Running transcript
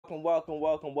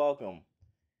welcome.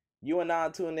 You and I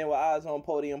tuned in with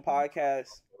Eyesonpodium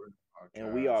podcast,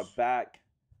 and we are back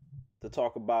to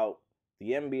talk about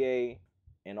the NBA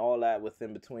and all that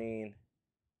within between.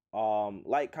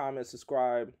 Like, comment,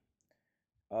 subscribe.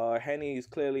 Henny's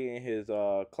clearly in his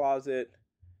closet.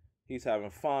 He's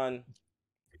having fun.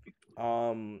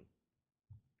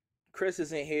 Chris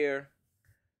isn't here.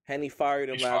 Henny fired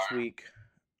him last week.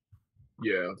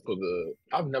 Yeah,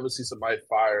 I've never seen somebody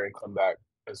fire and come back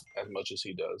as much as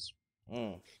he does.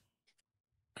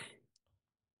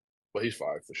 But he's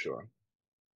fired for sure.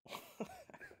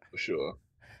 For sure.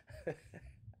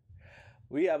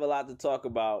 We have a lot to talk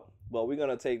about, but we're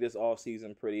gonna take this off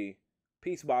season pretty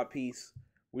piece by piece.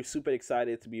 We're super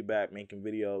excited to be back making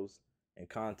videos and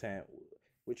content,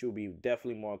 which will be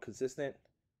definitely more consistent.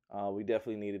 We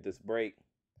definitely needed this break.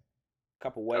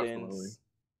 Couple weddings,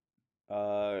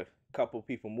 couple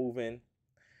people moving,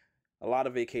 a lot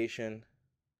of vacation.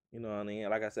 You know what I mean?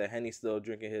 Like I said, Henny's still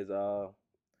drinking his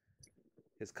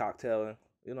cocktail.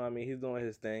 You know what I mean? He's doing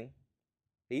his thing.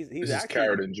 He's actually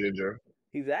carrot and ginger.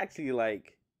 He's actually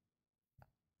like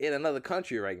in another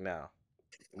country right now.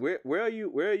 Where are you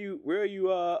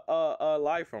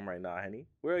live from right now, Henny?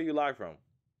 Where are you live from?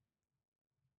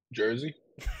 Jersey.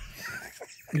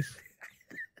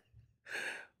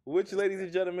 Which, ladies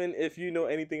and gentlemen, if you know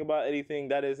anything about anything,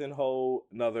 that is in whole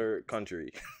another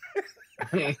country.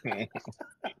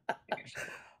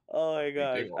 Oh my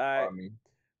gosh. All right.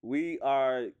 We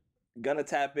are gonna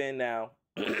tap in now.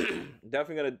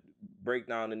 Definitely gonna break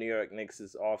down the New York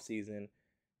Knicks' off season,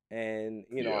 and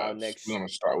our next. We're gonna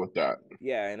start with that.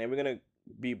 Yeah, and then we're gonna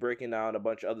be breaking down a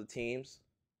bunch of other teams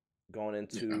going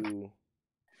into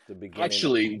the beginning.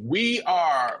 Actually, we're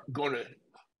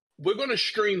gonna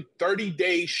stream 30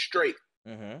 days straight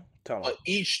on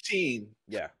each team.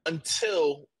 Yeah.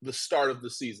 Until the start of the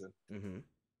season. Mm-hmm.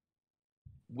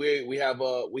 We have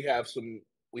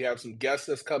some guests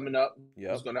that's coming up.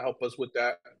 Yep. Who's gonna help us with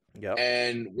that. Yep.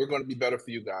 And we're gonna be better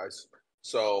for you guys.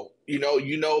 So you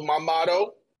know my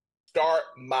motto. Start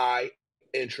my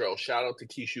intro. Shout out to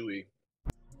Kishui.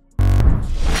 I'm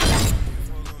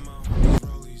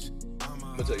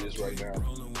gonna tell you this right now.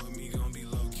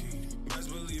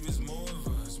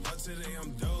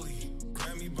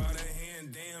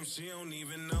 She don't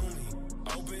even know me.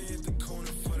 Open hit the corner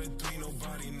for the three,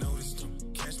 nobody noticed them.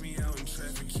 Catch me out in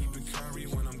traffic, keep it curry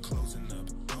when I'm closing up.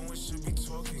 No one should be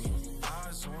talking,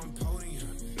 eyes on podium.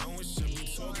 No one should be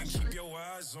talking, keep your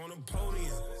eyes on the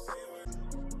podium.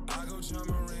 I go try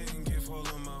my ring, give all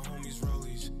of my homies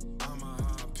rollies. I'm a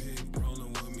hot pig,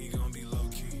 rolling with me, gon' be low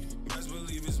key. Best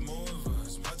believe it's more of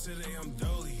us, but today I'm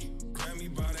dolly. Grab me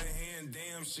by the hand,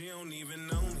 damn, she don't even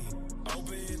know me.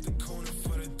 Open hit the corner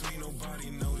for the three,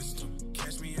 nobody noticed them.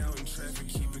 Catch me out in traffic,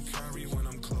 keep it curry when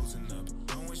I'm closing up.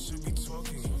 No one should be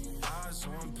talking, eyes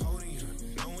on podium.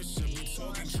 No one should be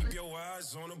talking, keep your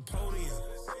eyes on the podium.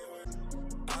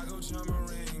 I go try my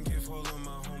ring, give all of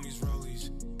my homies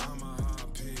rollies. I'm a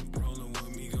hot pig, rolling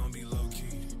with me, gon' be low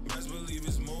key. Best believe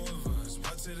it's more of us,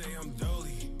 but today I'm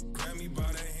dolly. Grab me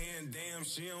by the hand, damn,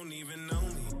 she don't even know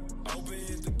me. Open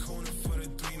hit the corner for the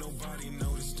three, nobody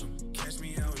noticed them. Catch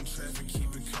me out in traffic,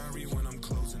 keep it curry when I'm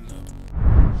closing up.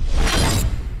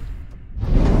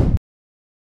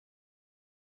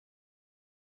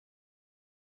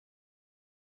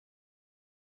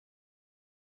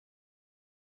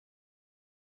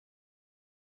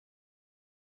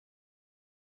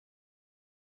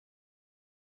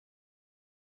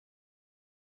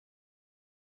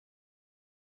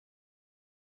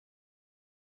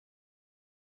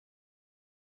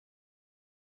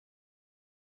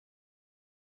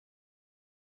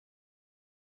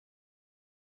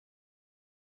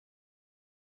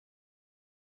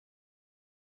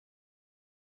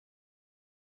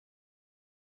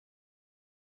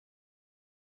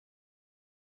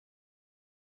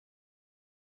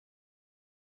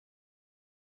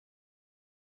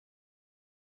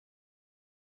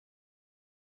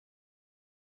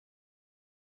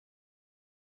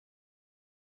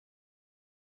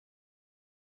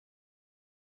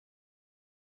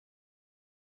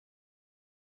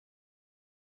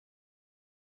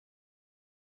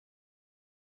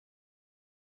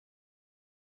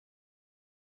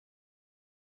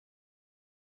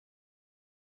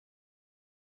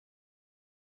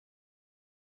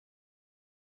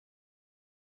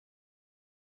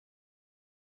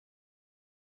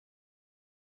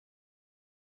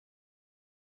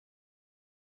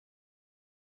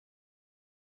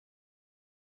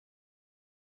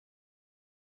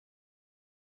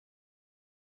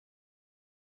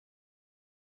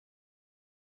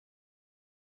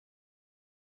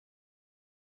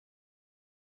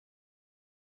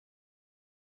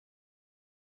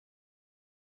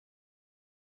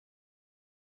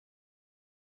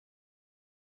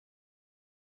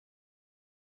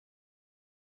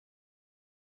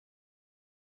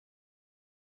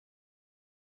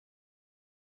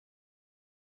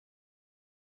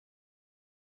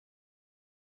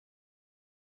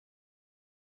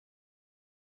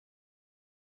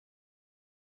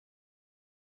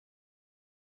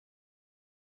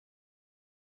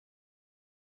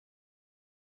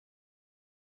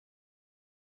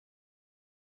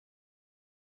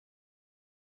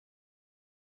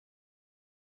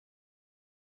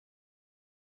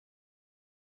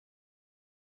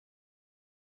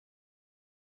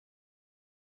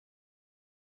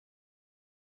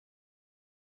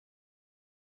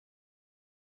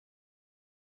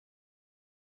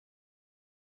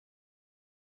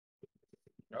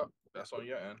 Yep, that's on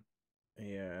your end.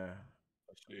 Yeah.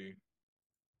 Let's see.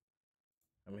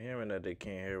 I'm hearing that they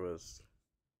can't hear us.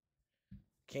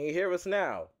 Can you hear us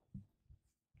now?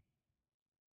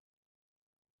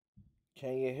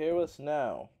 Can you hear us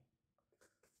now?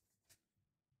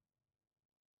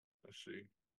 Let's see.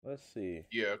 Let's see.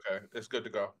 Yeah, okay. It's good to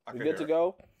go. I We can good to hear it.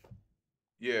 go?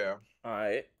 Yeah. All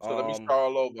right. So let me start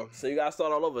all over. So you gotta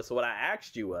start all over. So what I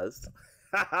asked you was,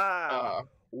 Uh,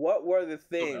 what were the okay.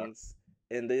 things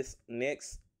in this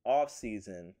Knicks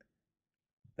offseason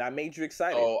that made you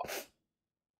excited? So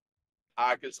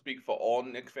I could speak for all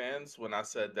Knicks fans when I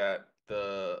said that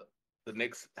the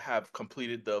Knicks have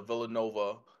completed the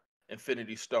Villanova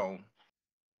Infinity Stone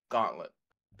gauntlet.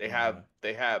 They have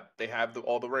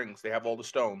all the rings. They have all the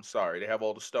stones. Sorry, they have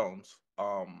all the stones.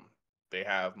 They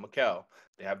have Mikel.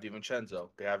 They have DiVincenzo.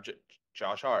 They have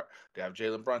Josh Hart. They have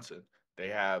Jalen Brunson. They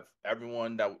have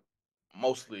everyone that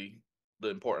mostly the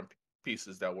important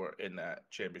pieces that were in that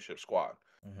championship squad.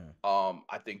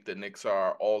 I think the Knicks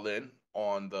are all in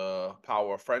on the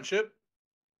power of friendship.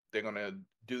 They're gonna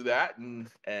do that,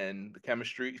 and the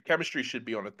chemistry should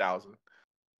be on 1,000.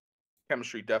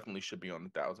 Chemistry definitely should be on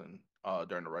 1,000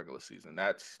 during the regular season.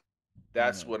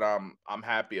 That's what I'm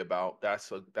happy about.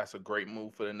 That's a great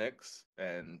move for the Knicks.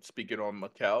 And speaking on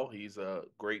Mikel, he's a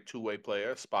great two-way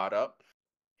player, spot up.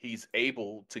 He's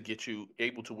able to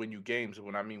win you games. And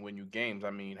when I mean win you games, I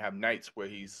mean have nights where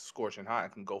he's scorching hot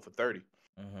and can go for 30.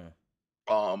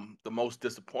 The most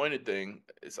disappointed thing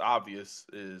is obvious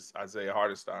is Isaiah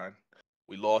Hartenstein.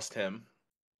 We lost him.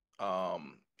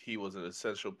 He was an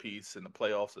essential piece in the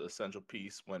playoffs, an essential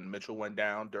piece when Mitchell went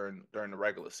down during the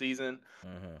regular season.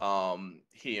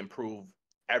 He improved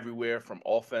everywhere from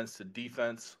offense to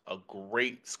defense. A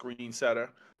great screen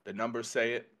setter. The numbers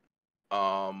say it.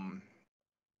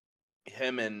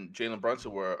 Him and Jalen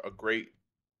Brunson were a great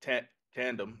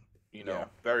tandem.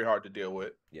 Very hard to deal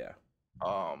with. Yeah.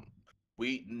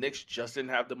 We Knicks just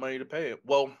didn't have the money to pay it.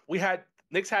 Well,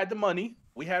 Knicks had the money.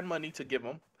 We had money to give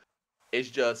him. It's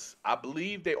just, I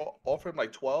believe they offer him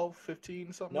like 12,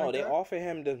 15, something like that. No, they offer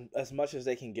him as much as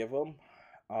they can give him.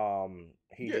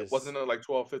 Wasn't it like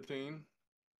 12, 15?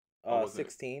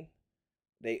 16.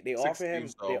 They 16, offer him.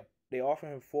 so They offer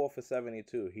him 4 for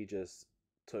 72. He just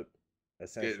took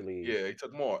essentially. Yeah, he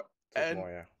took more. Took more,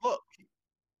 yeah. Look,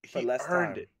 for less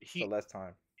earned time. it. For less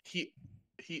time. He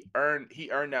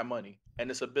earned that money, and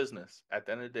it's a business. At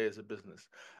the end of the day, it's a business.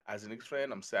 As a Knicks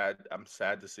fan, I'm sad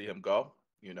to see him go.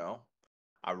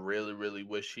 I really, really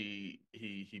wish he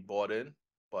bought in,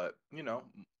 but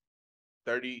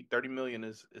 30 million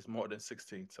is more than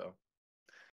 16, so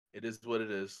it is what it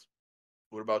is.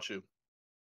 What about you?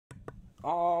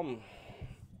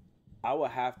 I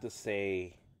would have to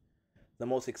say the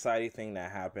most exciting thing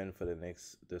that happened for the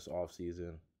Knicks this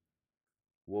offseason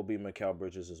will be Mikal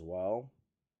Bridges as well.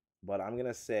 But I'm going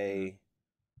to say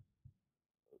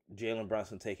Jalen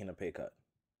Brunson taking a pay cut.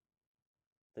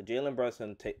 The Jalen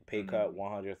Brunson pay cut,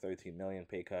 $113 million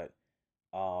pay cut.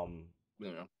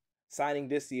 Signing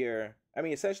this year, I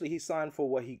mean, essentially he signed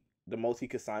for the most he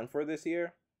could sign for this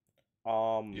year.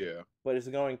 But it's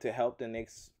going to help the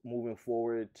Knicks moving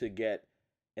forward to get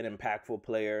an impactful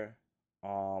player.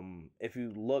 If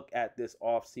you look at this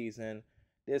offseason,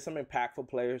 there's some impactful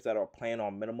players that are playing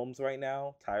on minimums right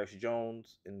now. Tyus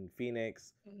Jones in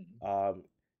Phoenix,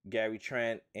 Gary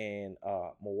Trent in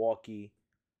Milwaukee.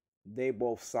 They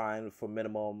both signed for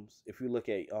minimums. If you look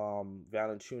at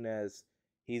Valanciunas,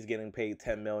 he's getting paid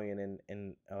 $10 million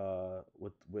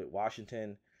with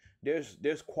Washington.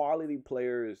 There's quality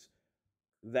players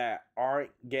that aren't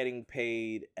getting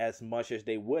paid as much as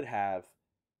they would have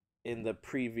in the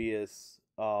previous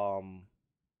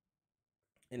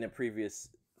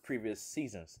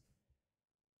seasons.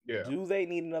 Yeah. Do they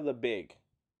need another big?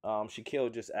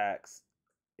 Shaquille just asked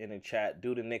in the chat,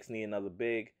 do the Knicks need another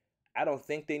big? I don't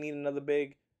think they need another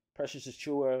big. Precious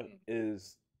Achiuwa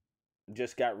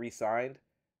just got re-signed.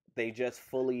 They just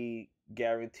fully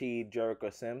guaranteed Jericho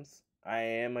Sims. I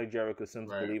am a Jericho Sims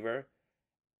believer.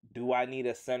 Do I need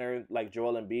a center like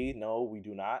Joel Embiid? No, we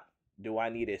do not. Do I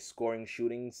need a scoring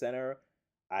shooting center?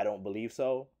 I don't believe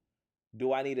so.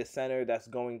 Do I need a center that's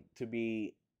going to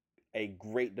be a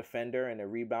great defender and a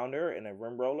rebounder and a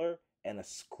rim roller and a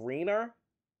screener?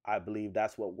 I believe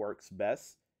that's what works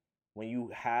best. When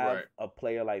you have a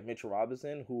player like Mitchell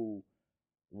Robinson, who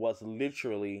was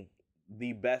literally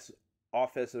the best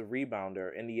offensive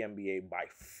rebounder in the NBA by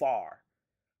far.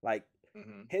 Like,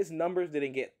 his numbers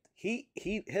didn't get...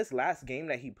 His last game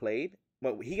that he played,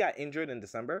 but he got injured in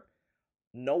December.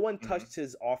 No one touched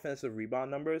his offensive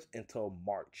rebound numbers until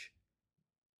March,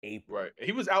 April. Right.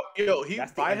 He was out,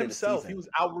 by himself. He was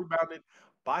out rebounded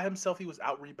by himself, he was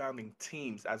out rebounding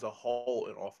teams as a whole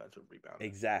in offensive rebounding.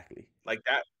 Exactly. Like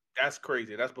that. That's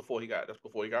crazy. That's before he got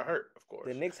hurt, of course.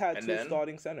 The Knicks had and two then,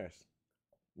 starting centers.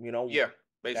 You know. Yeah,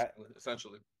 that,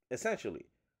 basically, essentially.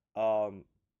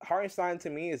 Hartenstein to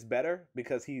me is better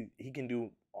because he can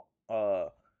do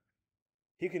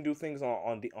things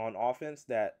on offense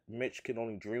that Mitch can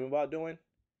only dream about doing.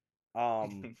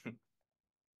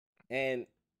 And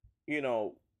you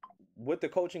know, with the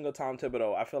coaching of Tom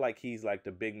Thibodeau, I feel like he's like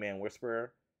the big man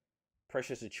whisperer.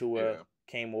 Precious Achiuwa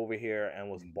came over here and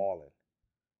was balling,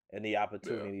 and the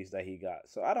opportunities that he got.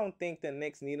 So I don't think the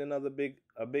Knicks need another big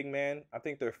man. I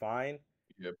think they're fine.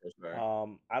 Yeah,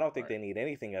 I don't think they need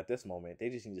anything at this moment. They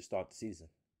just need to start the season.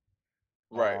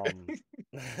 Right.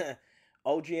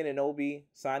 OG Anunoby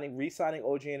re-signing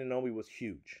OG Anunoby was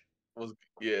huge.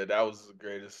 That was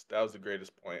the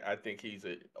greatest point. I think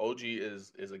OG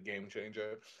is a game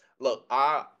changer. Look,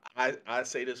 I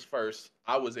say this first.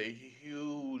 I was a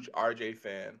huge RJ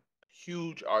fan.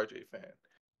 Huge RJ fan.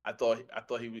 I thought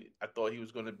he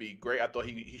was going to be great. I thought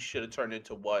he should have turned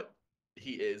into what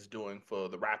he is doing for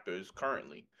the Raptors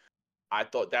currently. I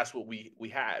thought that's what we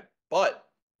had. But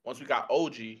once we got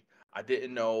OG, I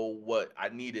didn't know what I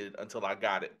needed until I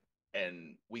got it,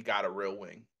 and we got a real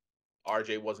wing.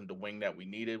 RJ wasn't the wing that we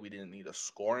needed. We didn't need a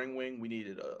scoring wing. We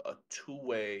needed a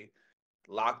two-way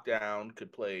lockdown,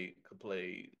 could play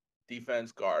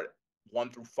defense, guard 1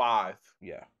 through 5.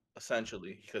 Yeah.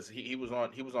 Essentially, because he was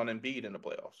on Embiid in the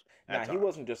playoffs. Nah, he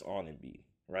wasn't just on Embiid,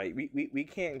 right? We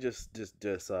can't just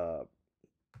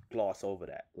gloss over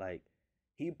that. Like,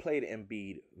 he played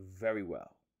Embiid very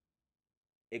well.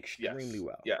 Extremely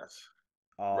well. Yes.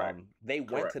 They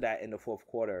went to that in the fourth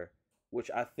quarter,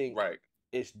 which I think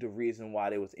is the reason why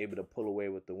they was able to pull away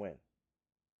with the win.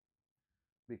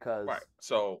 Because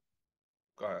So,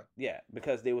 go ahead. Yeah,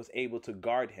 because they was able to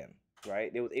guard him,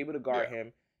 right? They was able to guard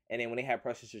him, and then when they had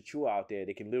Precious Achiuwa out there,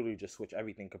 they can literally just switch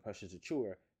everything because Precious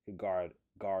Achiuwa could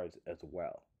guards as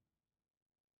well.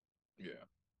 Yeah,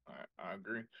 I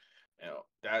agree.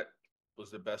 That was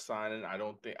the best signing. I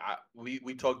don't think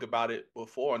we talked about it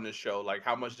before on this show. Like,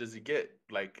 how much does he get?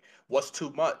 Like, what's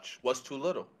too much? What's too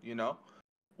little? You know,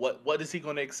 what is he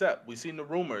going to accept? We've seen the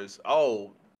rumors.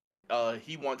 Oh,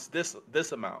 he wants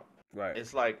this amount. Right.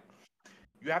 It's like,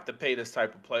 you have to pay this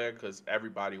type of player because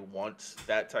everybody wants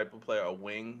that type of player, a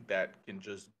wing that can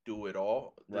just do it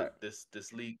all. Right. This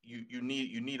league, you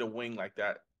need a wing like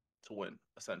that to win.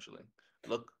 Essentially,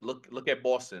 look at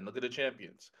Boston. Look at the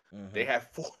champions. Mm-hmm. They had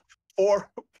four.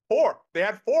 They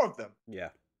had 4 of them. Yeah.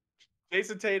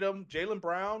 Jason Tatum, Jaylen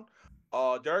Brown,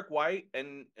 Derek White,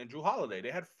 and Drew Holiday. They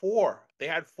had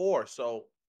 4. So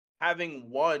having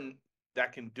one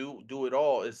that can do it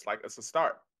all is like, it's a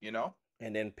start. You know.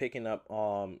 And then picking up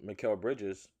Mikal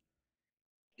Bridges.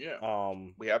 Yeah.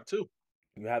 We have 2.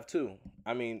 You have 2.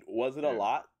 I mean, was it a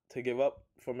lot to give up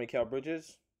for Mikal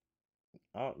Bridges?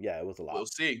 Yeah, it was a lot. We'll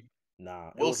see.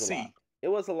 Nah, we'll see. It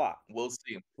was a lot. We'll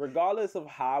see. Regardless of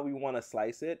how we want to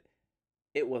slice it,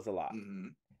 it was a lot. Mm-hmm.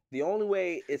 The only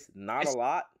way it's not a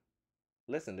lot.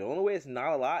 Listen, the only way it's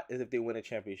not a lot is if they win a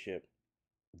championship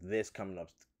this coming up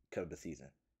the season.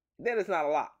 Then it's not a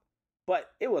lot.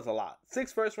 But it was a lot.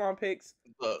 6 first-round picks,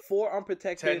 4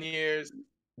 unprotected, 10 years,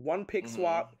 1 pick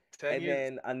swap, and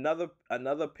then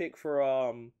another pick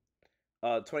for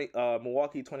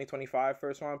Milwaukee 2025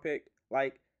 first-round pick.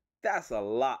 Like, that's a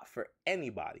lot for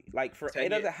anybody. Like, it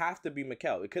doesn't have to be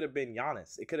Mikal. It could have been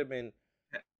Giannis. It could have been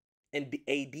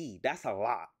AD. That's a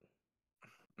lot.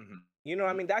 Mm-hmm. You know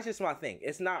what I mean? That's just my thing.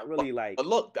 It's not really like. But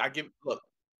look. You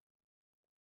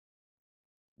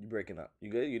breaking up?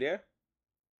 You good? You there?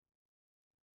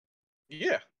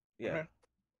 Yeah. Yeah. Mm-hmm.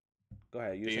 Go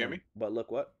ahead. Can you hear me? But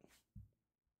look what?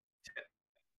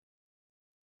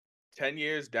 10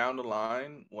 years down the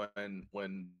line,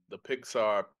 when the picks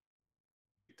are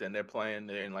and they're playing,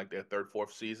 they're in like their 3rd,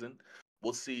 4th season,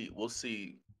 we'll see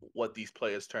what these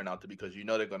players turn out to be, because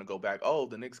they're going to go back. Oh,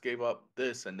 the Knicks gave up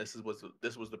this, and this was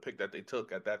the pick that they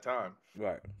took at that time.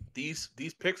 Right. These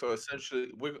picks are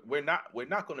essentially, we're not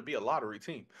going to be a lottery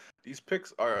team. These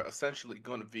picks are essentially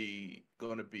going to be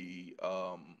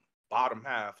bottom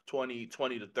half, 20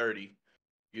 to 30.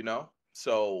 You know,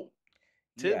 so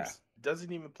Tibbs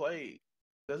doesn't even play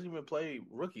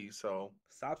rookies. So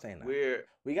stop saying that.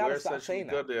 We gotta stop saying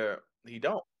that. There. He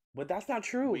don't. But that's not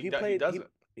true. He doesn't.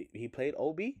 He played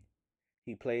OB.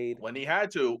 He played when he had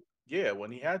to. Yeah,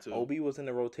 when he had to. OB was in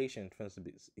the rotation.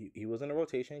 He was in the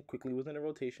rotation. Quickly was in the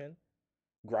rotation.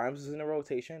 Grimes was in the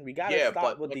rotation. We gotta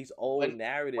stop with these old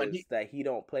narratives that he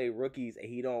don't play rookies and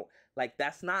he don't, like,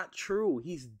 that's not true.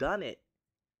 He's done it.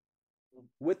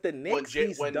 With the Knicks,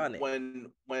 he's done it.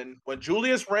 When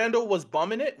Julius Randle was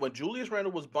bumming it,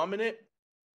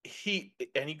 he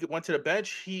went to the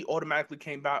bench. He automatically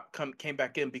came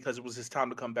back in because it was his time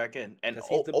to come back in. And Because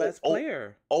he's the best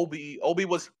player. Obi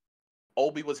was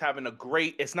having a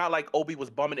great. It's not like Obi was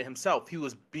bumming it himself. He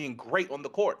was being great on the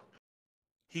court.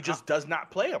 He just does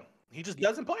not play him. He just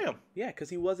doesn't play him. Yeah, because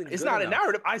he wasn't. It's good not enough. a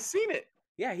narrative. I seen it.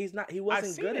 Yeah, he's not. He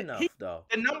wasn't good enough though.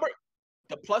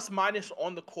 The plus minus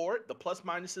on the court, the plus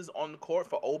minuses on the court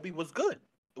for Obi was good.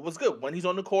 It was good. When he's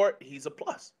on the court, he's a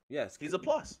plus. Yes, he's a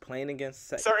plus. Playing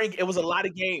against it was a lot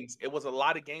of games. It was a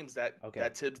lot of games that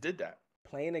Tibbs did that.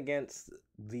 Playing against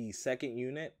the second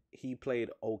unit, he played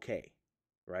okay,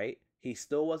 right? He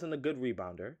still wasn't a good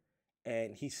rebounder,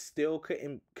 and he still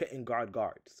couldn't guard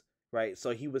guards, right?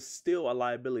 So he was still a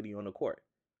liability on the court,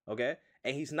 okay?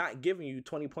 And he's not giving you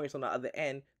 20 points on the other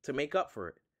end to make up for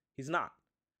it. He's not,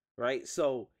 right?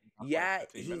 So yeah,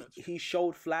 he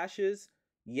showed flashes.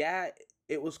 Yeah,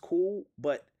 it was cool,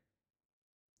 but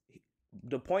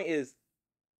the point is,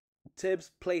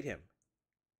 Tibbs played him.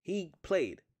 He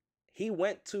played. He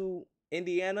went to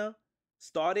Indiana,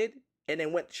 started, and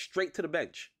then went straight to the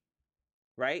bench,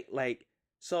 right? Like,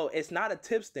 so it's not a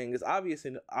Tibbs thing. It's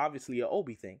obviously an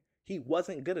Obi thing. He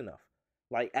wasn't good enough.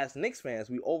 Like, as Knicks fans,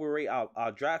 we overrate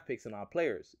our draft picks and our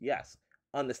players. Yes,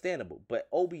 understandable. But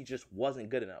Obi just wasn't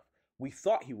good enough. We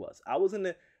thought he was. I was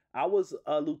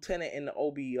a lieutenant in the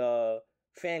Obi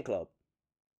fan club.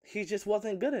 He just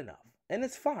wasn't good enough. And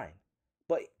it's fine.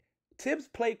 But Tibbs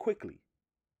played quickly.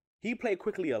 He played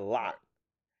quickly a lot.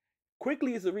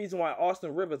 Quickly is the reason why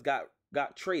Austin Rivers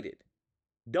got traded.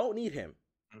 Don't need him.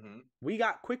 Mm-hmm. We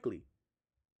got quickly.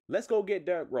 Let's go get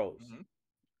Derrick Rose. Mm-hmm.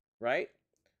 Right?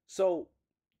 So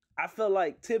I feel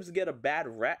like Tibbs get a bad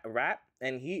rap,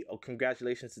 and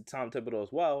congratulations to Tom Thibodeau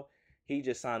as well. He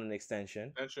just signed an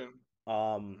extension.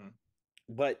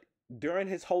 But during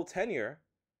his whole tenure,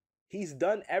 he's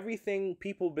done everything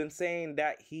people have been saying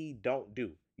that he don't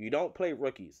do. You don't play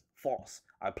rookies. False.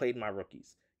 I played my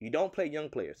rookies. You don't play young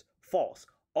players. False.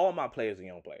 All my players are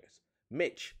young players.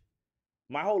 Mitch,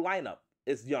 my whole lineup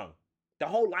is young. The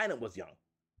whole lineup was young,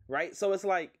 right? So it's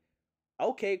like,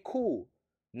 okay, cool.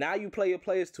 Now you play your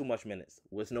players too much minutes.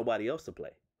 With nobody else to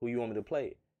play. Who you want me to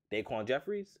play? Daquan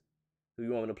Jeffries? Who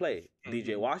you want me to play?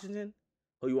 DJ Washington?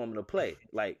 Who you want me to play?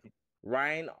 Like,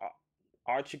 Ryan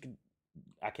Archie.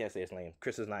 I can't say his name.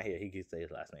 Chris is not here. He can say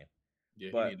his last name.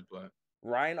 Yeah, he need to play.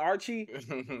 Ryan Archie?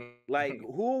 Like,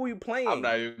 who are we playing? I'm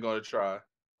not even going to try.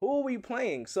 Who are we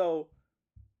playing? So,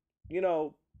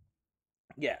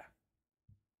 yeah.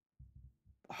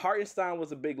 Hartenstein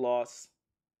was a big loss.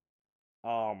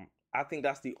 I think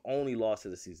that's the only loss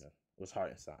of the season was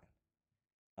Hartenstein.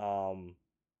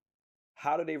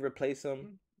 How do they replace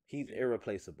him? He's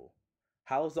irreplaceable.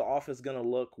 How is the offense gonna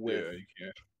look with?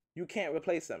 Yeah, you can't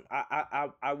replace him.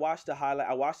 I watched the highlight.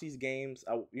 I watched these games.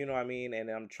 You know what I mean, and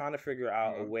I'm trying to figure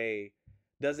out a way.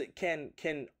 Can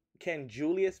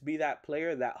Julius be that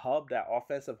player, that hub, that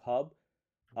offensive hub?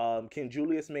 Can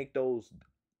Julius make those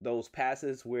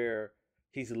passes where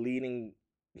he's leading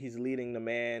the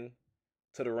man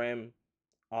to the rim,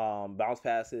 bounce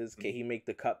passes? Can he make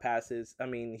the cut passes? I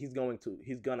mean, he's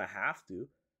gonna have to.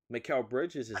 Mikal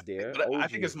Bridges is there. But I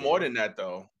think it's more than that,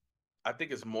 though. I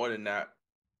think it's more than that.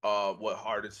 What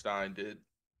Hartenstein did.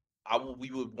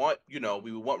 We would want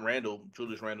Julius Randle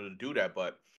to do that,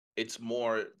 but it's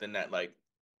more than that. Like,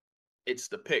 it's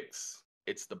the picks,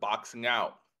 it's the boxing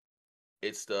out,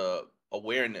 it's the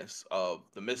awareness of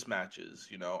the mismatches.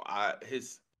 He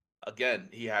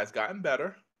has gotten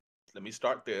better. Let me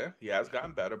start there. He has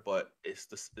gotten better, but it's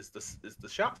the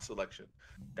shot selection.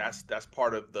 That's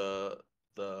part of the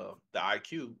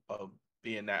IQ of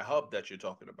being that hub that you're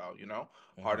talking about. Mm-hmm.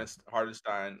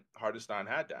 Hartenstein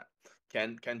had that.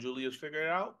 Can Julius figure it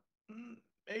out?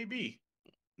 Maybe.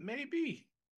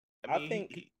 I mean,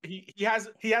 think he has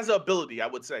the ability. I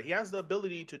would say he has the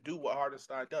ability to do what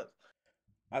Hartenstein does.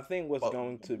 I think what's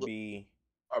going to be.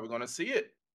 Are we going to see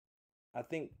it? I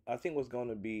think what's going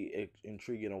to be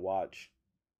intriguing to watch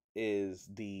is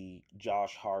the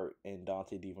Josh Hart and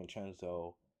Dante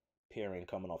DiVincenzo pairing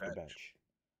coming off the bench.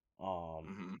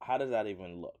 How does that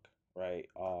even look, right?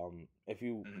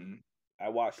 I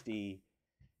watched the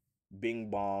Bing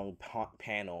Bong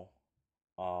panel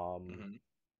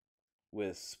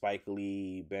with Spike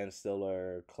Lee, Ben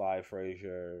Stiller, Clyde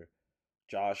Frazier,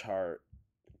 Josh Hart,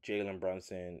 Jalen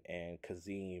Brunson, and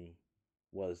Kazim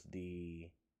was the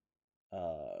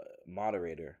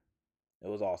moderator. It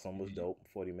was awesome. It was dope.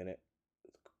 40 minutes.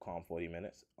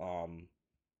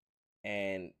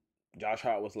 And Josh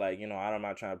Hart was like, I'm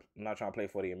not trying to play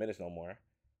 40 minutes no more.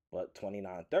 But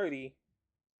 29-30,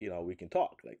 we can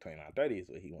talk. Like 29-30 is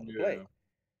what he want to play.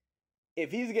 Yeah.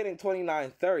 If he's getting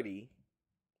 29-30,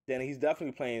 then he's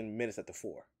definitely playing minutes at the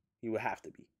 4. He would have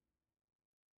to be.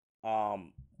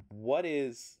 What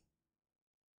is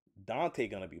Dante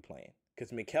gonna be playing?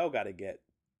 Because Mikel got to get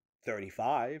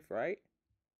 35, right?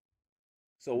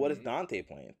 So what is Dante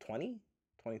playing? 20?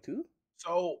 22?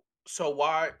 So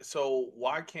why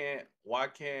can't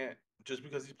just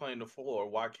because he's playing the 4,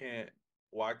 why can't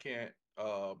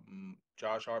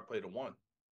Josh Hart play the 1?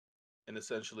 And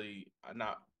essentially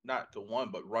not the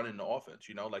 1, but running the offense,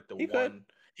 like the He 1 could.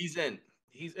 he's in.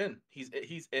 He's in.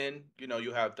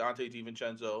 You have Dante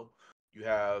DiVincenzo, you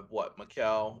have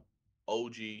Mikel,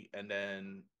 OG, and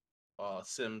then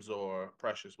Sims or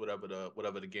Precious, whatever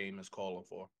the game is calling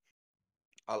for.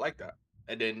 I like that.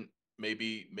 And then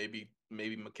maybe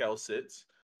Mikel sits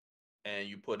and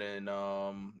you put in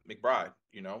McBride,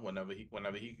 whenever he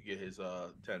could get his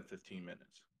 10-15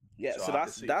 minutes. Yeah, so I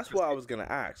could see that's what I was gonna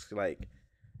ask. Like,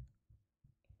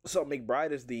 so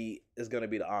McBride is gonna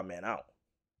be the odd man out.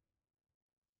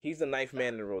 He's the ninth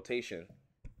man in the rotation.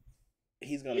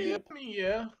 He's gonna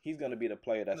he's gonna be the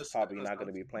player that's probably not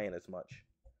gonna be playing as much.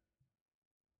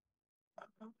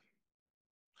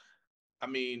 I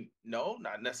mean, no,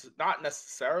 not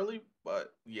necessarily,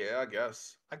 but yeah, I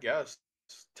guess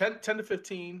 10 to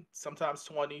 15, sometimes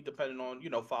 20, depending on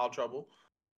foul trouble,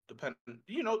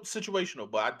 situational.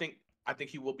 But I think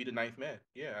he will be the ninth man.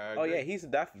 Yeah, I agree. Yeah, he's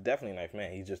definitely ninth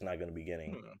man. He's just not gonna be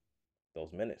getting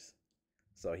those minutes,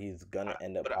 so he's gonna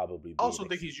end up probably. I also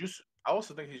think he's used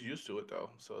to it though.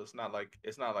 So it's not like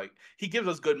he gives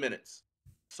us good minutes.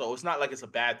 So it's not like it's a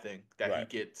bad thing that he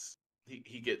gets.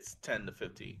 He gets 10 to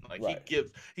 15. Like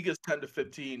he gets 10 to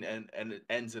 15 and it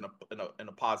ends in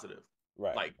a positive.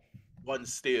 Right. Like 1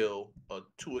 steal,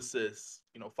 2 assists,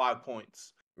 5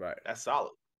 points. Right. That's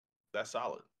solid.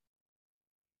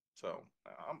 So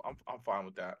I'm fine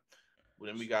with that.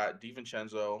 Then we got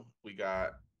DiVincenzo, we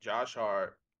got Josh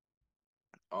Hart.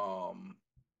 Who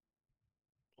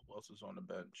else is on the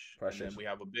bench? Precious. And then we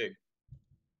have a big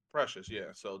Precious,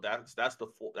 yeah. So that's the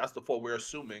 4. That's the 4 we're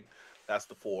assuming. That's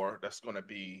the 4 that's going to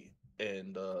be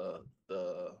in the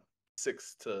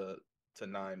 6 to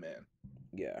 9 man.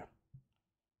 Yeah.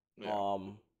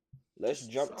 Let's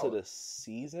jump to the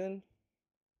season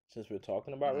since we're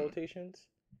talking about rotations.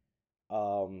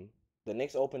 The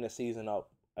Knicks open the season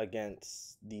up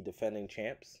against the defending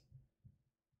champs,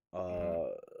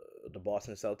 the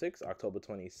Boston Celtics, October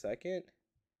 22nd.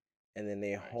 And then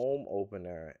their home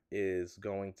opener is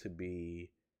going to be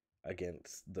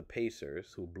against the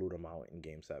Pacers, who blew them out in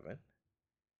Game 7.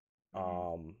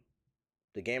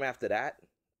 The game after that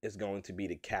is going to be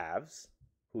the Cavs,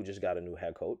 who just got a new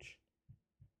head coach.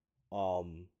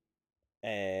 And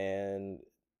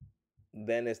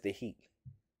then it's the Heat.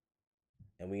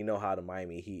 And we know how the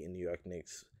Miami Heat and New York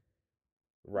Knicks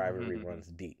rivalry runs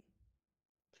deep.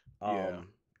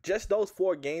 Just those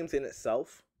 4 games in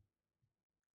itself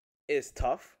is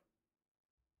tough.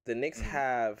 The Knicks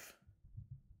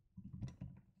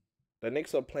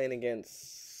are playing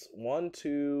against 1,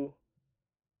 2,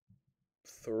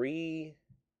 3,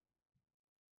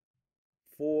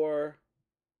 4,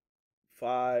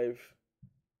 5,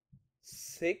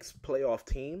 6 playoff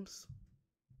teams.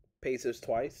 Pacers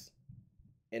twice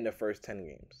in the first 10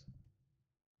 games.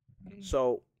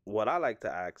 So what I like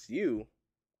to ask you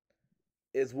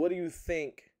is, what do you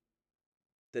think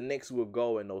the Knicks will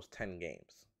go in those 10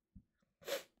 games?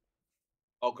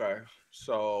 Okay,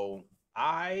 so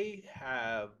I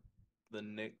have the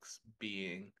Knicks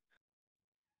being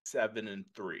 7-3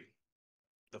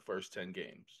 the first 10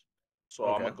 games. So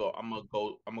I'm gonna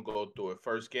go through it.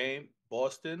 First game,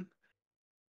 Boston.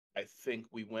 I think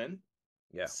we win.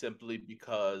 Yeah. Simply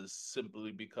because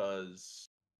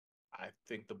I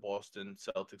think the Boston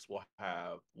Celtics will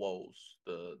have woes,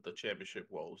 the championship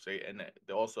woes. They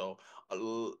also a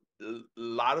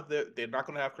lot of they're not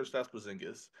going to have Kristaps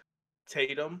Porzingis,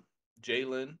 Tatum,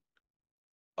 Jalen,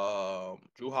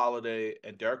 Drew Holiday,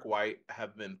 and Derek White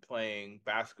have been playing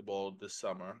basketball this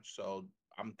summer, so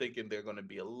I'm thinking they're going to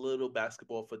be a little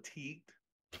basketball fatigued,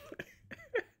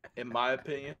 in my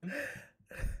opinion.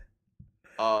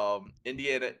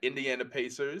 Indiana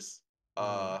Pacers.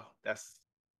 That's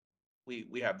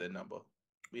we have their number.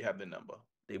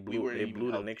 They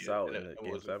blew the Knicks out in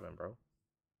Game 7, bro.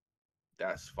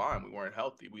 That's fine. We weren't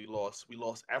healthy. We lost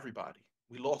everybody.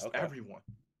 We lost everyone.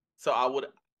 So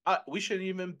we shouldn't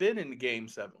even been in Game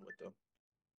 7 with them.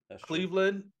 That's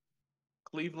Cleveland,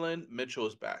 Mitchell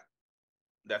is back.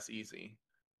 That's easy.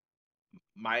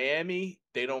 Miami,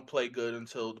 they don't play good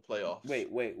until the playoffs.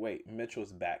 Wait.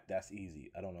 Mitchell's back. That's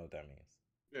easy. I don't know what that means.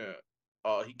 Yeah.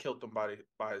 He killed them by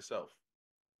himself.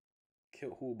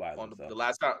 Kill who by On themselves? the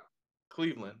last time,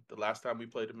 Cleveland. The last time we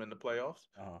played them in the playoffs,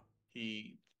 Uh-huh.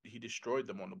 he destroyed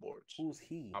them on the boards. Who's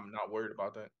he? I'm not worried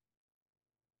about that.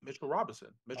 Mitchell Robinson.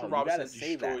 Oh, Mitchell you gotta Robinson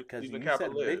say that destroyed because Cleveland you said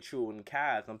Cavaliers. Mitchell and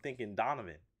Cavs. I'm thinking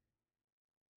Donovan.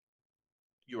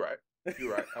 You're right.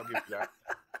 You're right. I'll give you that.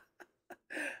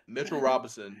 Mitchell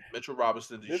Robinson destroyed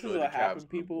This is the what Cavs happened, on the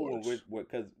people, when boards. we're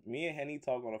because me and Henny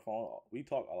talk on the phone. We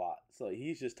talk a lot, so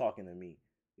he's just talking to me.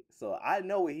 So I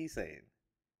know what he's saying,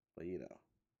 but you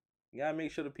gotta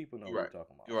make sure the people know You're what right. you're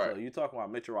talking about. You're right. So you're talking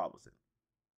about Mitchell Robinson.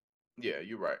 Yeah,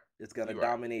 you're right. It's gonna You're right.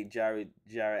 dominate Jared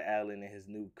Allen in his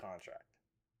new contract.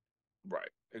 Right.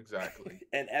 Exactly.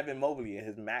 And Evan Mobley in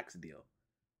his max deal.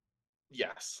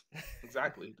 Yes.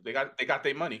 Exactly. They got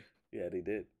their money. Yeah, they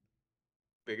did.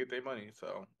 They get their money.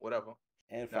 So whatever.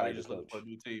 And Now they fired the just looking coach. for a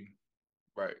new team.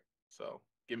 Right. So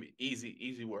give me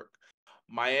easy work.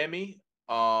 Miami,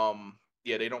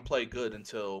 yeah, they don't play good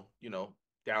until,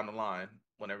 down the line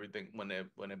when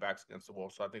their backs against the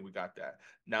wall. So I think we got that.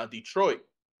 Now Detroit,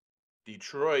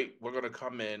 we're gonna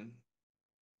come in.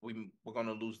 We're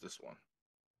gonna lose this one.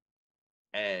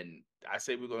 And I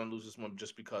say we're gonna lose this one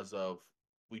just because of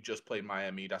we just played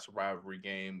Miami. That's a rivalry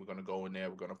game. We're gonna go in there,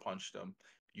 we're gonna punch them,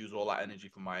 use all our energy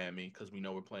for Miami because we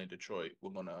know we're playing Detroit.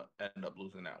 We're gonna end up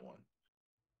losing that one.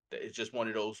 It's just one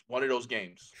of those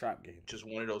games. Trap game. Just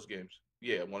one of those games.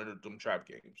 Yeah, one of them trap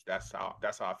games. That's how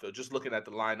I feel. Just looking at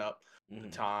the lineup, the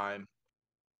time.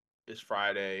 It's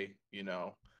Friday.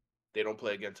 They don't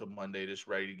play again until Monday. Just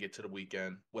ready to get to the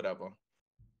weekend. Whatever.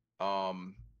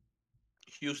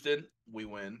 Houston, we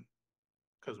win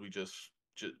because we just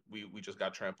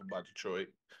got trampled by Detroit.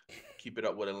 Keep it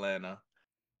up with Atlanta.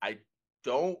 I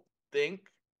don't think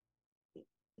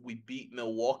we beat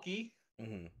Milwaukee.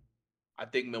 Mm-hmm. I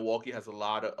think Milwaukee has a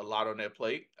lot on their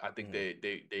plate. I think they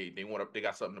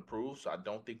got something to prove. So I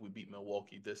don't think we beat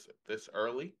Milwaukee this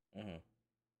early. Mm-hmm.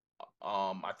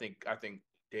 I think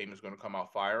Dame is going to come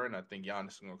out firing. I think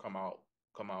Giannis is going to come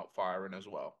out firing as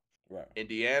well. Right.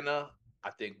 Indiana, I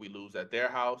think we lose at their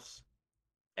house,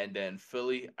 and then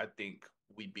Philly, I think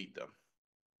we beat them.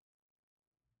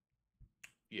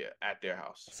 Yeah, at their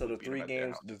house. So the three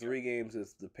games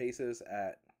is the Pacers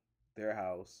at their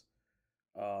house,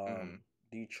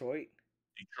 Detroit,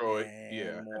 and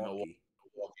yeah, Milwaukee.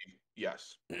 Milwaukee,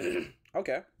 yes.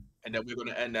 Okay. And then we're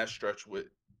gonna end that stretch with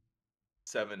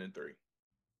 7-3.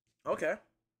 Okay.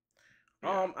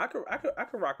 Yeah. I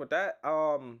could rock with that.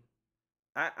 I'm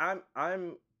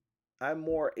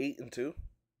more 8-2.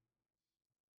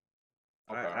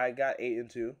 Okay. I got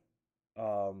 8-2.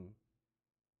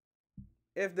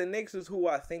 If the Knicks is who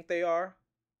I think they are,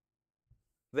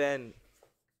 then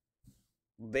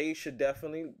they should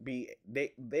definitely be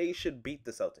they should beat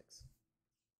the Celtics.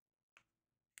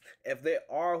 If they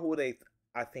are who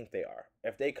I think they are,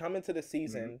 if they come into the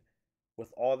season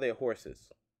with all their horses,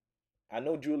 I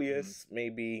know Julius may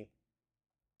be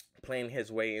playing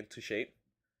his way into shape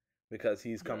because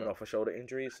he's coming off a shoulder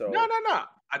injury. So no.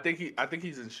 I think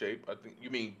he's in shape. I think you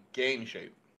mean game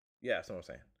shape. Yeah, that's what I'm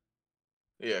saying.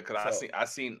 Yeah, because I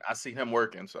seen him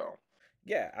working. So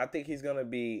yeah, I think he's gonna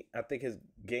be. I think his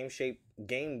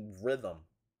game rhythm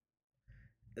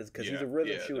is because he's a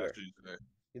rhythm shooter.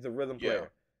 He's a rhythm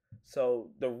player.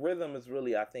 So the rhythm is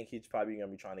really, I think he's probably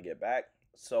gonna be trying to get back.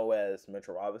 So as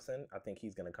Mitchell Robinson, I think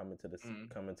he's gonna come into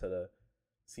the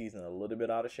season a little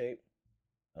bit out of shape,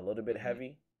 a little bit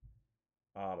heavy.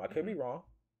 I could be wrong.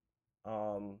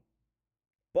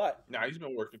 But he's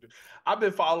been working. I've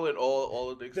been following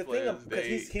all of the players.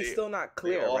 Because he's still not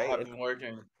clear, all right? Have been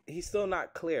working. He's still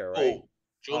not clear, right? Oh,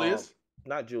 Julius?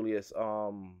 Not Julius.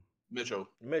 Mitchell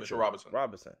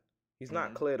Robinson. He's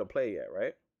not clear to play yet,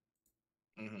 right?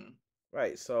 Mm-hmm.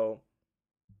 Right. So,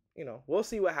 we'll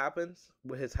see what happens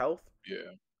with his health.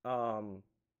 Yeah.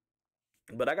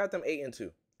 But I got them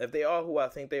 8-2. If they are who I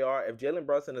think they are, if Jalen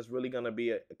Brunson is really going to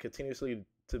be continuously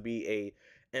to be a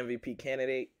MVP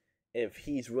candidate, if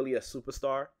he's really a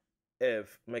superstar,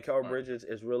 if Mikal Bridges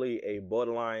is really a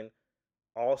borderline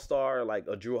all-star like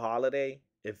a Drew Holiday,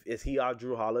 is he our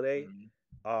Drew Holiday?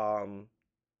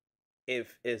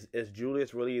 If is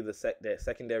Julius really that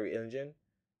secondary engine?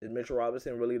 Is Mitchell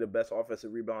Robinson really the best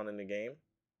offensive rebound in the game?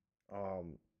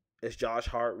 Is Josh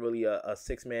Hart really a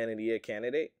six-man of the year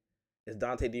candidate? Is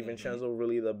Dante DiVincenzo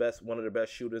really one of the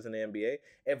best shooters in the NBA?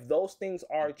 If those things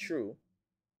are true,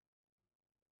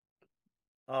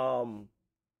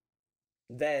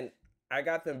 then I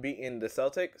got them beating the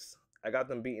Celtics. I got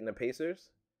them beating the Pacers.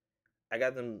 I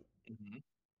got them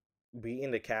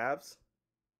beating the Cavs.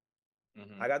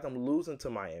 I got them losing to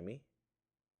Miami.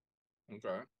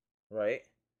 Okay. Right?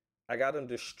 I got them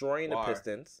destroying the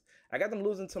Pistons. I got them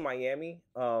losing to Miami.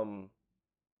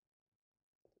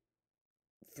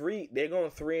 They're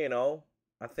going 3-0.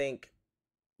 I think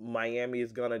Miami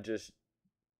is gonna just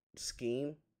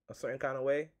scheme a certain kind of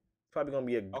way. It's probably gonna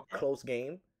be a close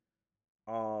game.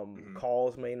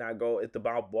 Calls may not go if the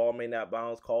ball may not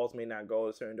bounce. Calls may not go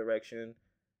a certain direction.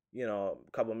 You know,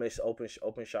 a couple missed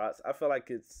open shots. I feel like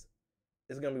it's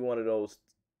gonna be one of those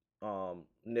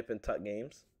nip and tuck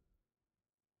games.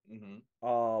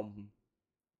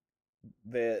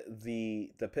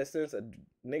 The Pistons,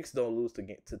 Knicks don't lose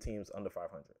to teams under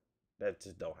 500. That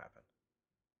just don't happen,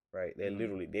 right? They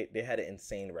literally they had an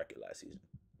insane record last season.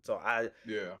 So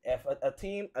if a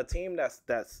team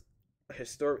that's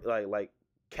historic like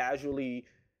casually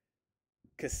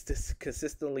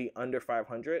consistently under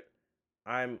 500,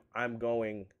 I'm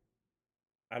gonna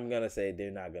say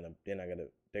they're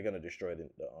gonna destroy the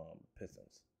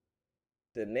Pistons.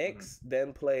 The Knicks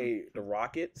then play the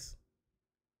Rockets,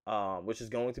 which is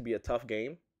going to be a tough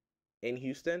game in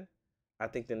Houston. I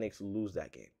think the Knicks lose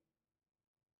that game.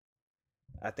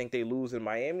 I think they lose in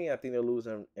Miami. I think they lose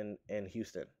in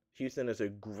Houston. Houston is a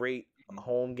great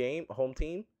home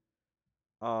team.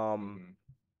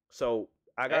 So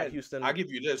I got Houston. I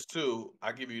give you this too.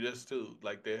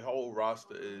 Like their whole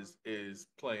roster is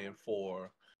playing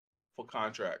for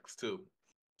contracts too.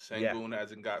 Sengun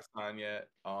hasn't got signed yet.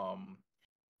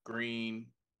 Green,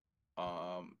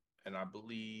 and I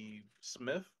believe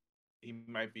Smith. He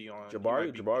might be on.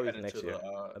 Jabari's next year.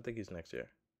 I think he's next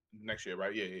year. Next year,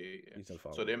 right? Yeah. He's in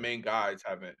So their main guys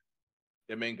haven't.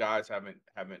 I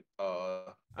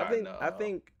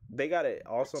think they got an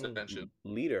awesome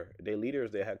leader. Their leader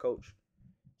is their head coach.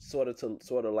 Sort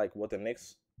of like what the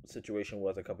Knicks situation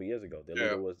was a couple years ago. Their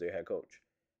leader was their head coach,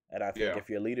 and I think if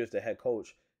your leader is the head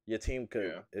coach, your team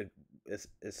is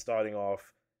starting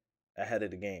off ahead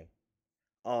of the game.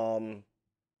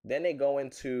 Then they go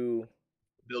into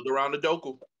build around the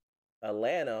Doku.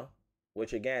 Atlanta,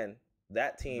 which again,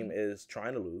 that team is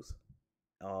trying to lose.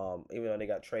 Even though they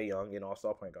got Trae Young,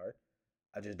 all-star point guard,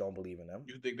 I just don't believe in them.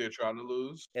 You think they're trying to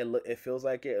lose? It feels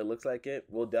like it. It looks like it.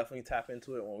 We'll definitely tap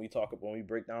into it when we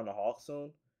break down the Hawks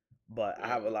soon. But I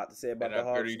have a lot to say about the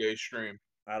Hawks. 30-day stream.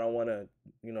 I don't want to,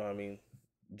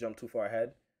 jump too far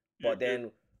ahead. But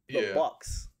then the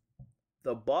Bucks.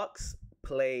 The Bucks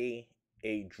play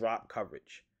a drop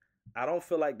coverage. I don't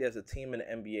feel like there's a team in the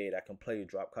NBA that can play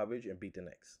drop coverage and beat the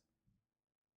Knicks.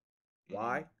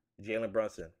 Why? Jalen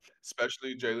Brunson.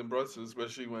 Especially Jalen Brunson,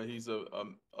 especially when he's a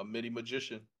midi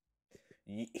magician.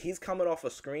 He's coming off a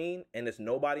screen and there's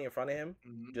nobody in front of him.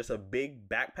 Just a big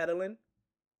backpedaling.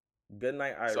 Good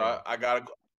night, Iron. So I got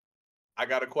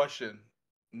a question.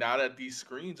 Now that these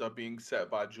screens are being set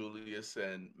by Julius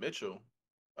and Mitchell,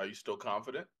 are you still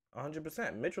confident?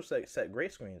 100%. Mitchell set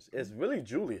great screens. It's really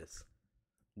Julius.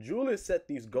 Julius set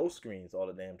these ghost screens all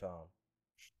the damn time.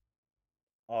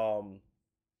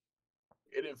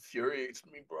 It infuriates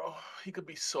me, bro. He could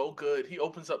be so good. He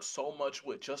opens up so much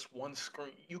with just one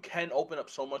screen. You can open up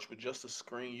so much with just a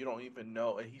screen. You don't even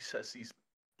know. And he sets these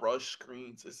brush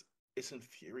screens. It's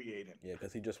infuriating. Yeah,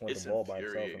 because he just wants the ball by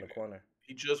himself in the corner.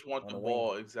 He just wants the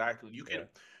ball, exactly. You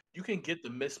can get the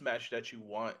mismatch that you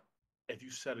want if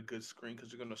you set a good screen because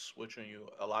they're going to switch on you.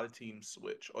 A lot of teams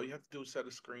switch. All you have to do is set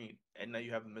a screen, and now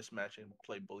you have a mismatch and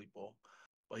play bully ball.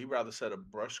 But he'd rather set a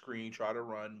brush screen, try to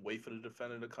run, wait for the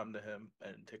defender to come to him,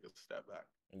 and take a step back.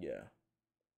 Yeah.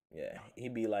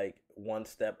 He'd be like one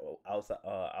step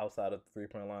outside of the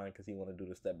 3-point line because he want to do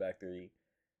the step back three,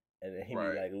 and then he'd be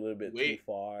like a little bit too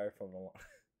far from the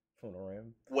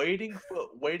rim. Waiting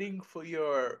for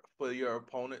your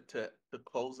opponent to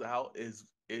close out is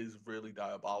really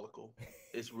diabolical.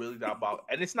 It's really diabolical,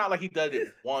 and it's not like he does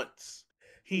it once.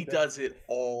 He does it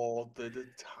all the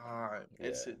time.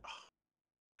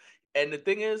 And the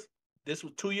thing is, this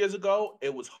was 2 years ago.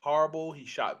 It was horrible. He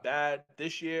shot bad.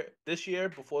 This year,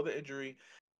 before the injury,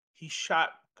 he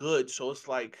shot good. So it's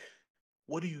like,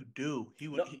 what do you do?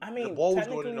 The ball was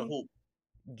going in the hoop.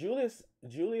 Julius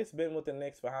been with the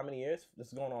Knicks for how many years? This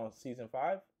is going on season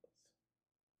 5?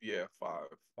 Yeah, 5.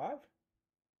 5?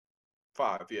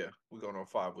 5, yeah. We're going on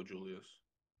 5 with Julius.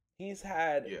 He's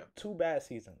had 2 bad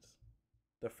seasons.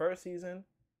 The first season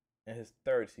and his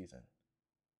third season.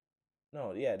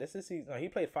 No, this is season. No, he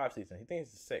played 5 seasons. He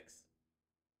thinks it's 6.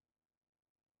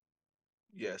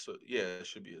 Yeah, so it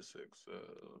should be his 6.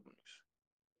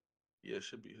 It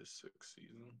should be his 6th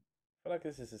season. I feel like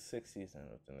this is his 6th season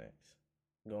with the Knicks,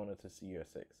 going into year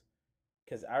 6.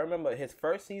 Because I remember his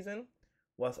first season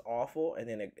was awful, and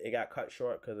then it got cut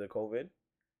short because of COVID.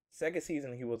 Second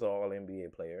season, he was an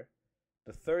All-NBA player.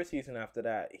 The third season after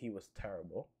that, he was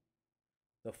terrible.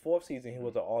 The fourth season, he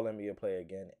was an All-NBA player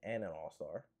again and an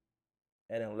All-Star.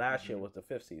 And then last year was the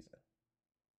 5th season.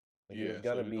 He was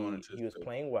so we're going into he was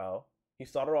playing well. He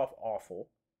started off awful,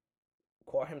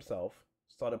 caught himself,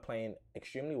 started playing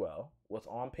extremely well, was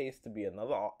on pace to be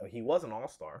he was an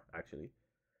all-star, actually,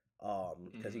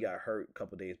 because he got hurt a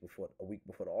week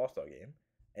before the All-Star game.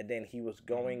 And then he was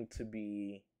going to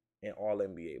be an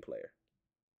All-NBA player.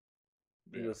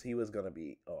 He was going to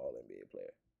be an All-NBA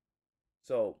player.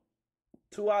 So,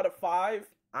 2 out of 5,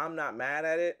 I'm not mad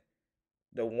at it.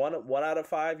 The one out of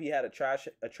 5, he had a trash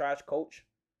coach.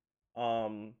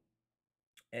 And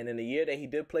in the year that he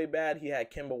did play bad, he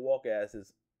had Kemba Walker as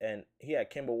his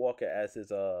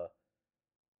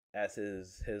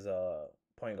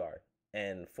point guard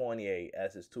and Fournier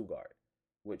as his 2 guard,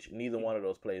 which neither one of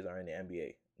those players are in the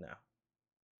NBA now.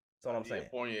 That's all I'm saying.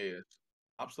 Fournier is.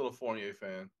 I'm still a Fournier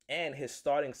fan. And his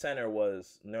starting center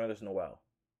was Nerlens Noel,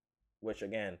 which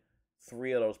again,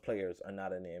 3 of those players are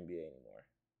not in the NBA anymore.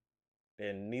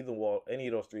 And any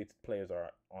of those 3 players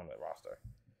are on the roster.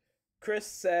 Chris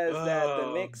says that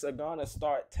the Knicks are gonna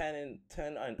start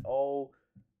 10-0.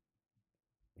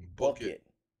 Book it.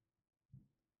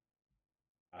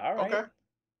 All right. Okay.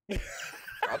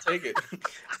 I'll take it.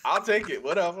 I'll take it.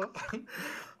 Whatever.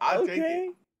 I'll take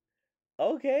it.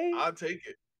 Okay. I'll take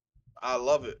it. I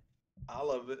love it.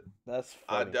 That's funny.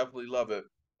 I definitely love it.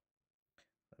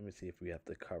 Let me see if we have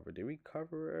to cover. Did we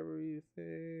cover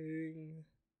everything?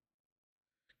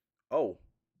 Oh,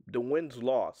 the wins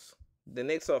loss. The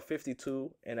Knicks are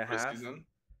 52 and a half.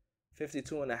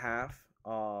 52 and a half.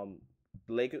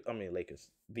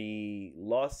 Lakers. The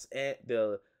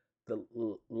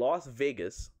Las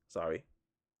Vegas. Sorry,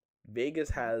 Vegas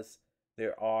has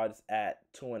their odds at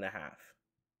 52 and a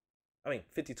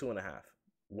half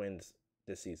wins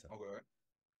this season. Okay.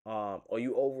 Are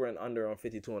you over and under on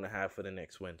 52 and a half for the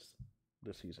Knicks wins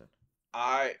this season?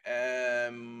 I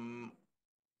am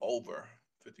over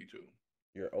 52.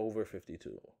 You're over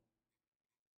 52.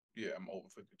 Yeah, I'm over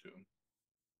 52.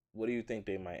 What do you think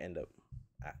they might end up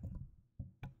at?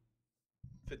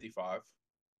 55.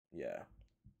 Yeah.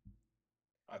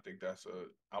 I think that's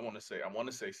I want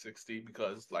to say 60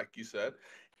 because like you said,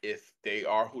 if they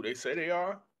are who they say they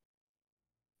are,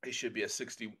 it should be a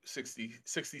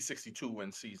 62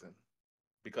 win season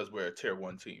because we're a tier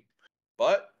 1 team.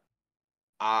 But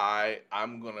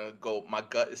I'm going to go, my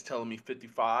gut is telling me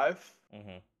 55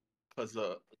 because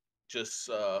just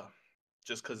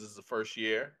because it's the first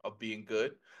year of being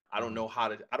good. I don't know how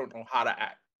to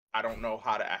act.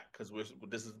 Because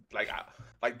this is like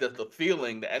the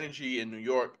feeling, the energy in New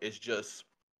York is just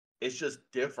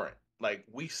different. Like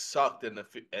we sucked and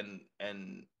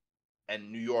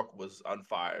New York was on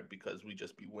fire because we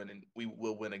just be winning. We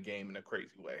will win a game in a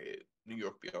crazy way. New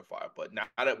York be on fire. But now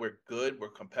that we're good, we're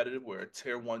competitive, we're a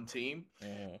tier 1 team.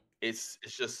 It's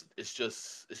just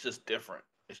different.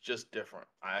 It's just different.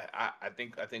 I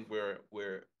think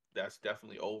we're that's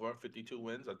definitely over 52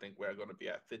 wins. I think we're going to be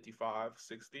at 55,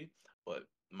 60, but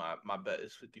my bet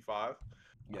is 55.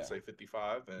 Yeah. I say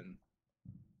 55 and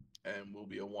we'll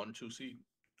be a 1-2 seed.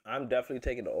 I'm definitely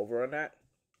taking the over on that.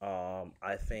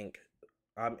 I think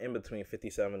I'm in between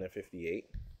 57 and 58.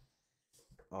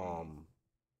 I'm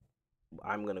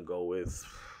going to go with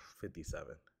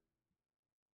 57.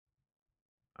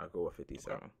 I'll go with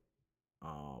 57. Okay.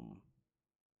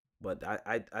 But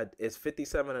I is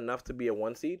 57 enough to be a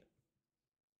 1 seed?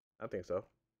 I think so.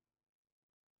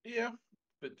 Yeah,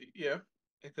 it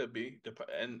could be.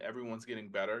 And everyone's getting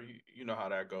better. You know how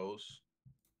that goes.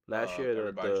 Last year,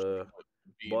 the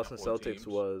Boston Celtics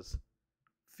was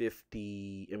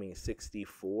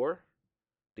 64.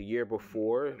 The year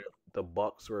before, the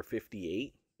Bucks were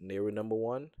 58, and they were number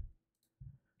 1.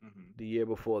 The year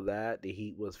before that, the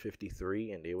Heat was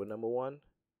 53, and they were number 1.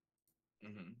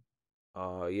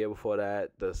 Year before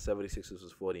that, the 76ers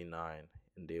was 49,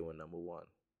 and they were number 1.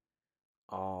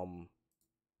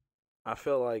 I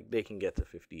feel like they can get to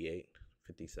 58,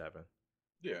 57.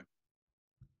 Yeah.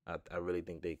 I really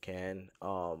think they can.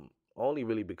 Only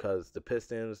really because the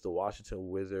Pistons, the Washington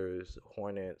Wizards,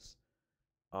 Hornets,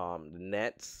 the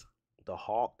Nets, the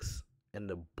Hawks, and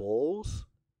the Bulls,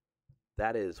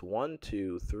 that is 1,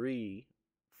 2, 3,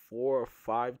 4,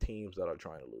 5 teams that are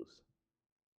trying to lose.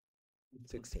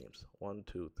 6 teams. 1,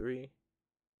 2, 3,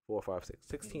 4, 5, 6.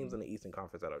 6 teams in the Eastern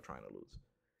Conference that are trying to lose.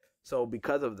 So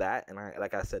because of that, and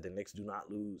like I said, the Knicks do not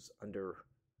lose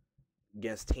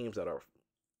against teams that are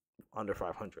under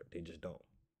 500. They just don't.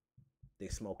 They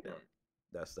smoke them.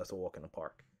 That's a walk in the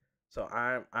park. So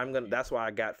I'm gonna. That's why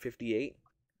I got 58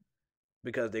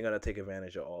 because they're gonna take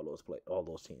advantage of all those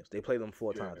teams. They play them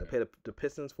 4 times. They play the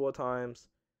Pistons 4 times,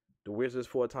 the Wizards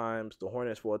 4 times, the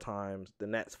Hornets 4 times, the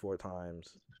Nets 4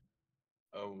 times.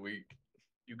 A week.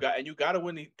 You got to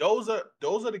win. Those are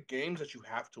the games that you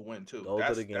have to win too. Those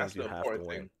are the games you have to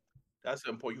win. That's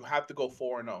the important. You have to go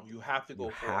 4-0. You have to go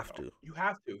 4-0. You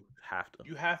have to.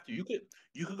 You have to.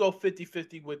 You could go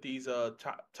 50-50 with these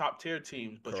top tier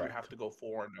teams, but you have to go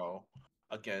 4-0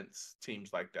 against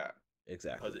teams like that.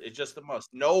 Exactly. Because it's just a must.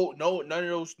 No, none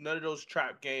of those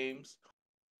trap games.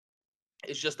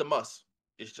 It's just a must.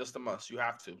 It's just a must. You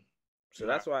have to. So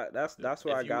that's why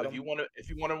I got them. If you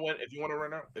want to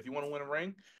win a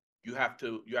ring, you have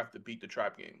to beat the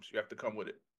trap games. You have to come with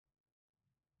it.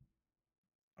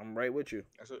 I'm right with you.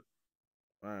 That's it.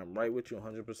 I'm right with you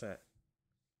 100%.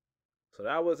 So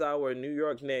that was our New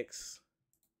York Knicks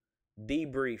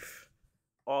debrief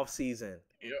off season.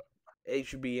 Yep.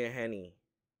 HB and Henny.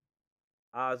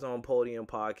 Eyesonpodium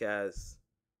podcast.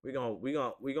 We're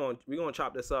gonna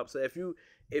chop this up. So if you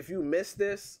missed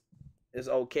this, it's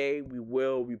okay. We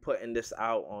will be putting this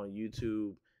out on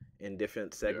YouTube in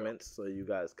different segments, so you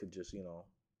guys could just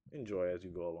enjoy as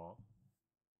you go along.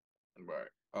 Right.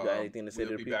 You got anything to say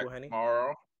to the people, Henny?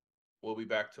 We'll be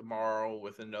back tomorrow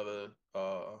with another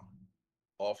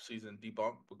off-season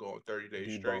debunk. We're going 30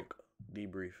 days straight.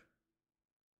 Debrief.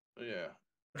 Yeah.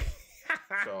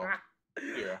 So,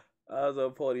 yeah.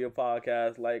 Eyesonpodium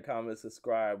podcast. Like, comment,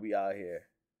 subscribe. We out here.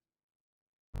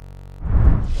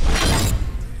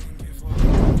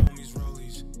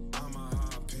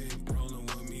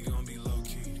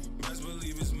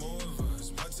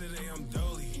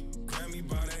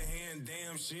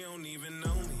 She don't even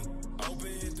know me. Open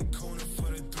hit the corner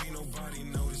for the 3, nobody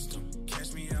noticed them.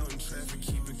 Catch me out in traffic,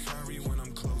 keep it curry when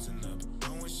I'm closing up.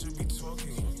 No one should be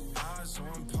talking. Eyes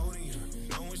on podium.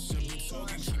 No one should be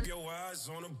talking. Keep your eyes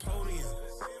on the podium.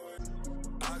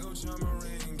 I go chime my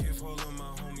ring, give all of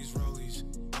my homies rollies.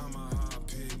 I'm a hot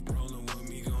pig, rolling with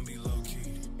me, gon' be low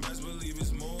key. Best believe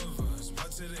it's more of us,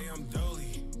 but today I'm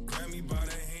dolly. Grab me by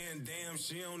the hand, damn,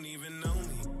 she don't even know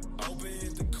me. Open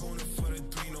hit the corner for the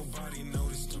 3, nobody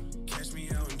noticed them. Catch me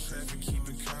out in traffic, keep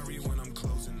it curry when I'm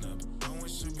closing up. No one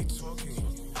should be talking.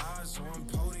 Eyes on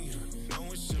podium. No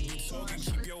one should be talking.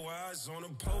 Keep your eyes on the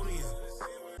podium.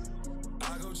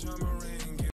 I go chime my ring.